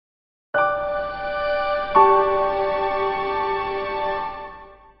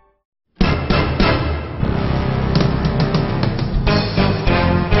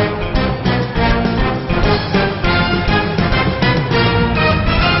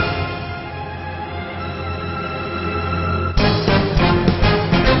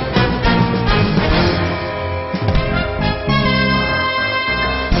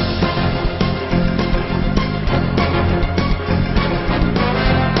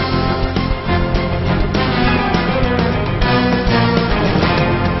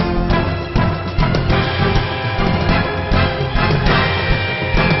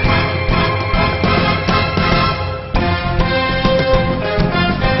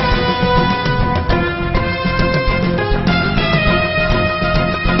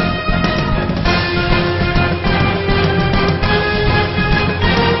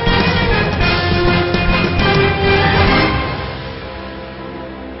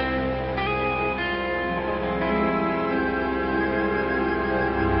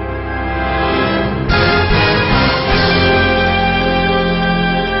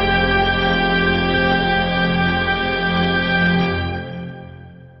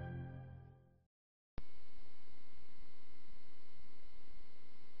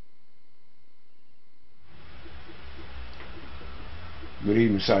Good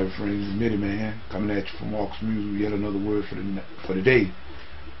evening, cyber friends. It's Mitty Man coming at you from Walks Music. Yet another word for the day.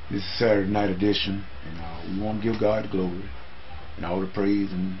 This is Saturday night edition, and we want to give God the glory and all the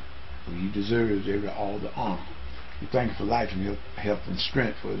praise, and He deserves all the honor. We thank Him for life and health and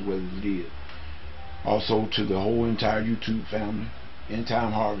strength for as well as it is. Also to the whole entire YouTube family, End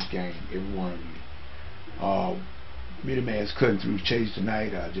Time Harvest Gang, every one of you. Mitty Man's cutting through the chase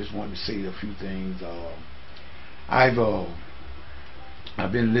tonight. I just wanted to say a few things.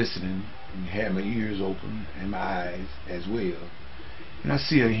 I've been listening and had my ears open and my eyes as well, and I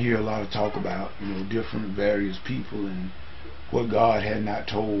see and hear a lot of talk about different various people and what God had not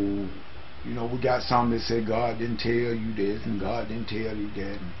told. We got some that say God didn't tell you this and God didn't tell you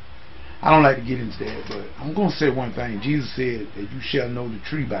that. And I don't like to get into that, but I'm going to say one thing. Jesus said that you shall know the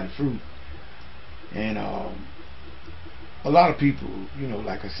tree by the fruit. And a lot of people,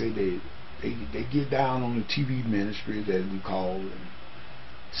 like I said, they get down on the TV ministry, as we call it,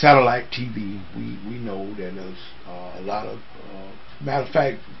 satellite TV. We know that there's a lot of matter of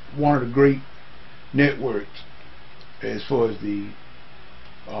fact, one of the great networks as far as the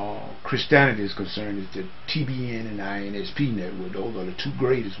Christianity is concerned is the TBN and INSP network. Those are the two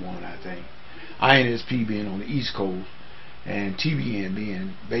greatest ones, I think. INSP being on the East Coast and TBN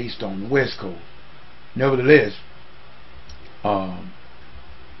being based on the West Coast. Nevertheless, I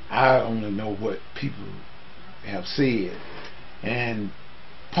only know what people have said, and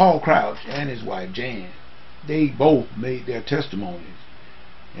Paul Crouch and his wife Jan, they both made their testimonies,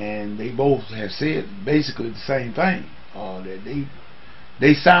 and they both have said basically the same thing, that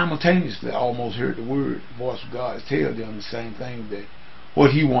they simultaneously almost heard the voice of God tell them the same thing, that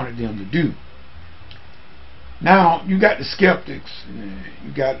what He wanted them to do. Now you got the skeptics,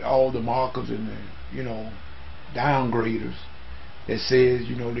 you got all the mockers and the downgraders that says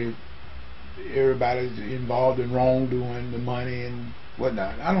that everybody's involved in wrongdoing, the money and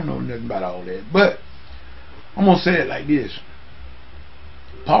whatnot. I don't know nothing about all that, but I'm gonna say it like this.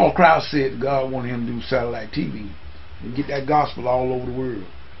 Paul Crouch said God wanted him to do satellite TV and get that gospel all over the world.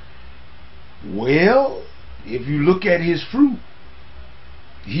 Well, if you look at his fruit,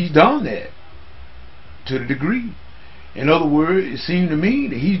 he's done that to the degree. In other words, it seemed to me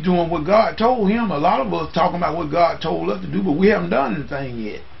that he's doing what God told him. A lot of us talking about what God told us to do, but we haven't done anything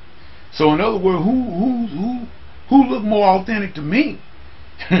yet. So in other words, who look more authentic to me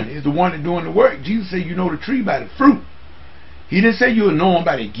is the one that's doing the work. Jesus said you know the tree by the fruit. He didn't say you will know them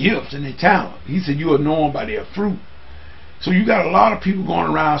by their gifts and their talent. He said you will know them by their fruit. So you got a lot of people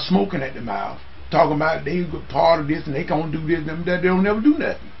going around smoking at the mouth, talking about they were part of this and they gonna do this and that. They don't never do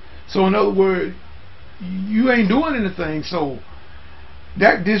nothing. So in other words, you ain't doing anything, so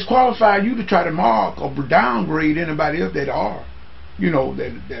that disqualifies you to try to mark or downgrade anybody else that are,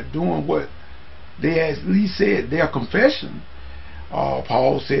 that they're doing what they at least said their confession.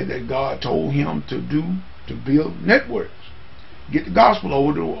 Paul said that God told him to do, to build networks, get the gospel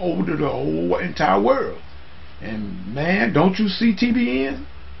over to the whole entire world. And man, don't you see TBN?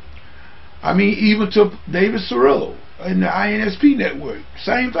 I mean, even to David Cirillo and the INSP network,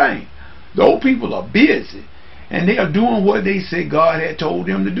 same thing. Those people are busy, and they are doing what they said God had told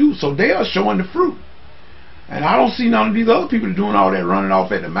them to do. So they are showing the fruit. And I don't see none of these other people doing all that running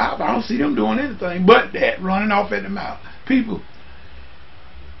off at the mouth. I don't see them doing anything but that, running off at the mouth. People,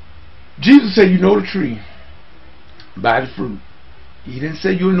 Jesus said you know the tree by the fruit. He didn't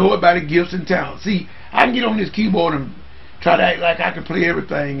say you'll know it by the gifts and talents. See, I can get on this keyboard and try to act like I can play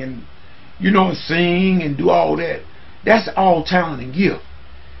everything and, and sing and do all that. That's all talent and gift.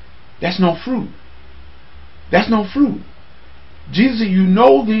 That's no fruit. That's no fruit. Jesus said you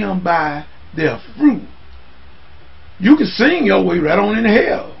know them by their fruit. You can sing your way right on into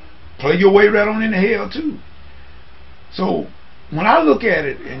hell. Play your way right on into hell too. So when I look at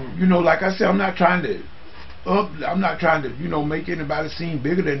it, and like I said, I'm not trying to make anybody seem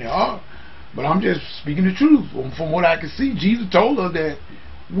bigger than they are, but I'm just speaking the truth. From what I can see, Jesus told us that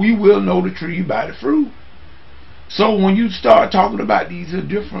we will know the tree by the fruit. So when you start talking about these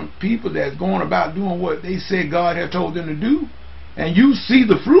different people that's going about doing what they said God had told them to do, and you see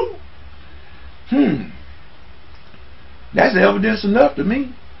the fruit, that's evidence enough to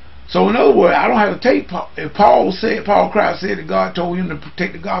me. So in other words, I don't have to take if Paul Crouch said that God told him to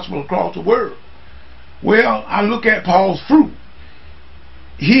take the gospel across the world. Well, I look at Paul's fruit.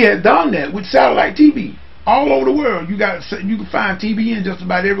 He had done that with satellite TV all over the world. You can find TBN just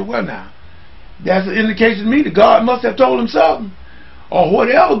about everywhere now. That's an indication to me that God must have told him something, or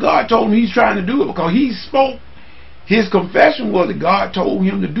whatever God told him he's trying to do it, because he spoke. His confession was that God told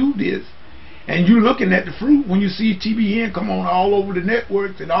him to do this. And you looking at the fruit when you see TBN come on all over the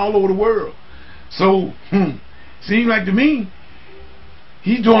networks and all over the world. So, seems like to me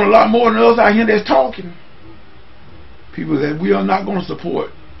He's doing a lot more than us out here that's talking. People that we are not going to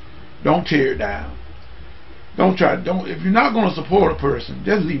support, don't tear it down. If you're not going to support a person,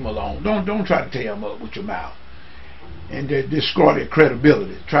 just leave them alone. Don't try to tear them up with your mouth and destroy their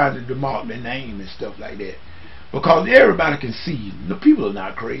credibility, trying to demark their name and stuff like that. Because everybody can see. The people are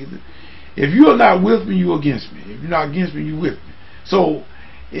not crazy. If you're not with me, you're against me. If you're not against me, you're with me. So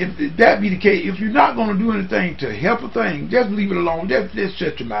if that be the case, if you're not going to do anything to help a thing, just leave it alone. Just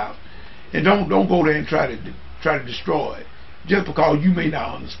shut your mouth, and don't go there and try to destroy it. Just because you may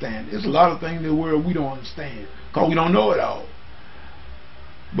not understand. There's a lot of things in the world we don't understand because we don't know it all.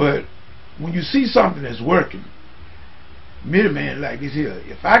 But when you see something that's working, middleman like this here,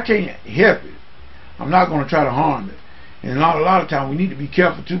 if I can't help it, I'm not going to try to harm it. And a lot of times we need to be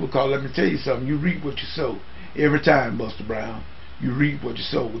careful too, because let me tell you something, you reap what you sow. Every time, Buster Brown, you reap what you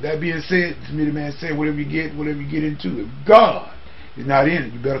sow. With that being said, this middleman said, whatever you get into, if God is not in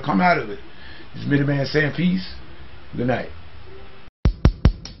it, you better come out of it. This middleman saying peace. Good night.